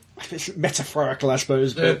 It's metaphorical, I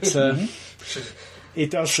suppose, but it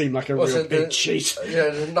does seem like a real big cheat.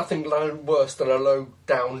 Yeah, there's nothing worse than a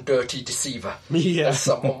low-down, dirty deceiver, as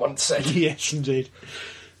someone once said. Yes, indeed.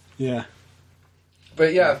 Yeah.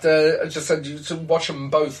 But yeah, I just said you should watch them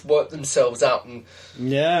both work themselves out. And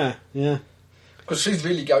yeah. Because she's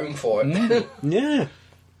really going for it. Yeah.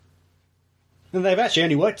 And they've actually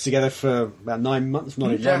only worked together for about 9 months,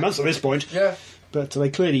 not even 9 months at this point. Yeah. But they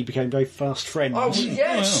clearly became very fast friends. Oh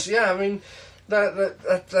yes, I mean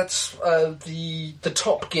that's the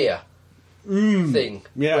Top Gear thing.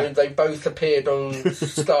 Yeah, where they both appeared on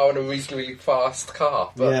Star in a reasonably fast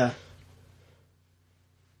car. But,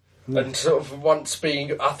 and sort of once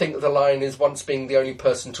being, I think the line is once being the only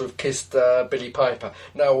person to have kissed Billy Piper.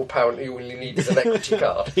 Now apparently all you need is an equity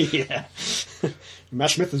card. Yeah,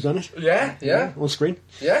 Matt Smith has done it. Yeah, on screen.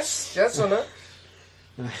 Yes, I know.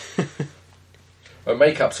 Her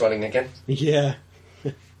makeup's running again. Yeah.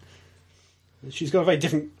 She's got a very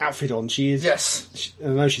different outfit on. She is. Yes. I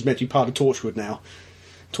know she's meant to be part of Torchwood now.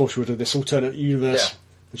 Torchwood of this alternate universe.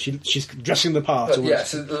 Yeah. She's dressing the part.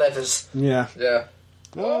 Yes, leathers. Yeah. Yeah.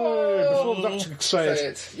 Oh, before the Doctor could say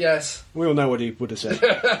it. Yes. We all know what he would have said.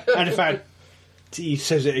 And in fact, he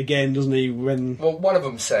says it again, doesn't he? When one of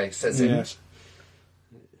them says it. Yes.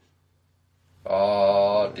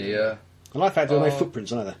 Oh, dear. I like the fact there are no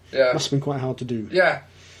footprints either. Yeah. Must have been quite hard to do. Yeah.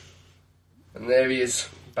 And there he is,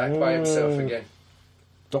 back by himself again.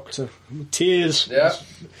 Doctor. Tears. Yeah.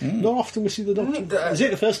 Not often we see the Doctor. Is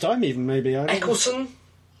it the first time even, maybe? Eccleston.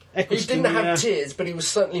 He didn't have tears, but he was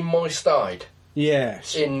certainly moist-eyed.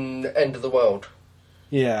 Yes. In End of the World.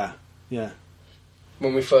 Yeah.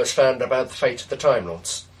 When we first found about the fate of the Time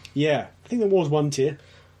Lords. Yeah. I think there was one tear.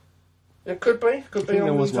 It could be.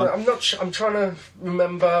 There was one. I'm not sure. I'm trying to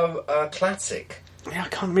remember classic. Yeah, I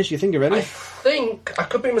can't remember your finger, really. I think, I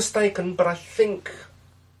could be mistaken, but I think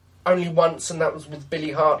only once, and that was with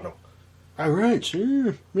Billy Hartnell. Oh, right.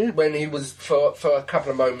 Yeah. When he was, for a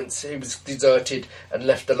couple of moments, he was deserted and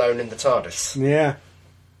left alone in the TARDIS. Yeah.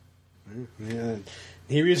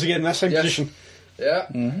 Here he is again in that same position. Yeah.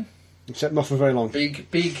 Mm-hmm. Except not for very long.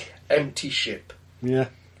 Big, empty ship. Yeah.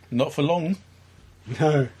 Not for long.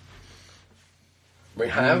 No. We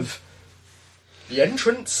have the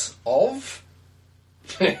entrance of...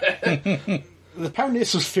 Apparently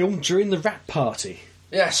this was filmed during the Rat Party.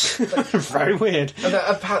 Yes. Very weird.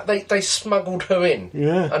 And they smuggled her in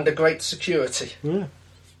under great security. Yeah.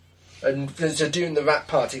 And they're doing the Rat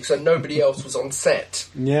Party, so nobody else was on set.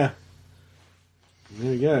 Yeah.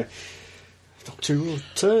 There we go. Doctor will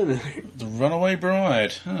turn. The Runaway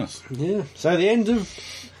Bride. Yes. Yeah. So the end of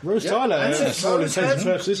Rose Tyler. For all intents and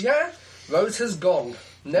purposes. Yeah. Rose has gone.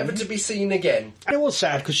 Never to be seen again. And it was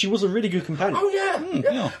sad because she was a really good companion. Oh,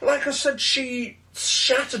 yeah. Like I said, she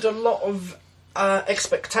shattered a lot of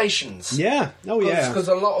expectations. Yeah. Oh, yeah. Because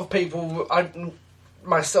a lot of people,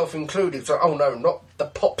 myself included, so, oh no, not the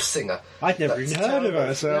pop singer. I'd never even heard of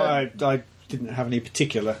her, so I didn't have any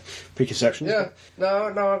particular preconceptions. Yeah. No,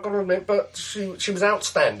 I've got to admit, but she was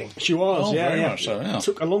outstanding. She was, very much so, yeah. It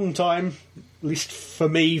took a long time, at least for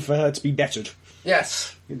me, for her to be bettered.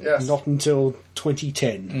 Yes. Not until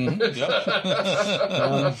 2010.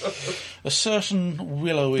 A certain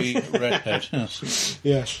willowy redhead.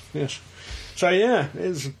 Yes. So yeah,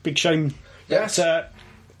 it's a big shame. Yes. That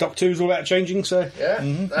Doctor Who's all about changing. So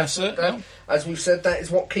That's it. As we've said, that is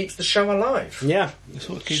what keeps the show alive. Yeah, that's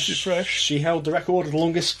what keeps it fresh. She held the record of the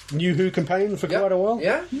longest New Who companion for quite a while.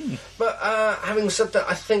 Yeah. But having said that,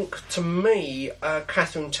 I think to me,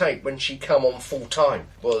 Catherine Tate, when she come on full time,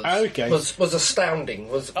 was astounding.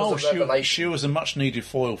 Was a revelation. She was a much needed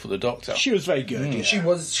foil for the Doctor. She was very good. Yeah.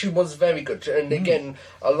 She was very good, and again,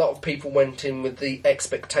 a lot of people went in with the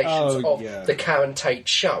expectations of the Karen Tate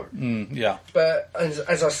show. But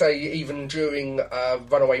as I say, even during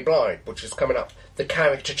Runaway Bride, which is coming up, the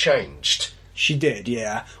character changed. She did,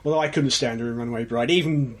 yeah. Although I couldn't stand her in Runaway Bride.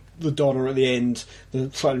 Even the Donna at the end, the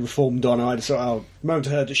slightly reformed Donna, I just thought, the moment I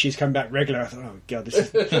heard that she's come back regular, I thought, oh god, this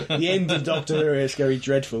is the end of Doctor Who is very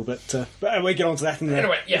dreadful. But we'll get on to that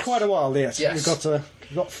in quite a while. Yes. We've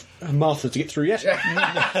got Martha to get through yet.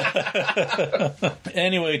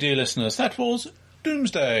 Anyway, dear listeners, that was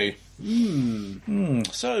Doomsday.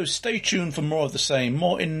 So stay tuned for more of the same,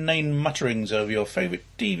 more inane mutterings over your favourite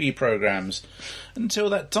TV programmes. Until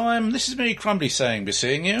that time, this is me, Crumbly, saying, be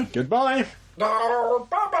seeing you. Goodbye.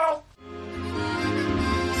 Bye-bye.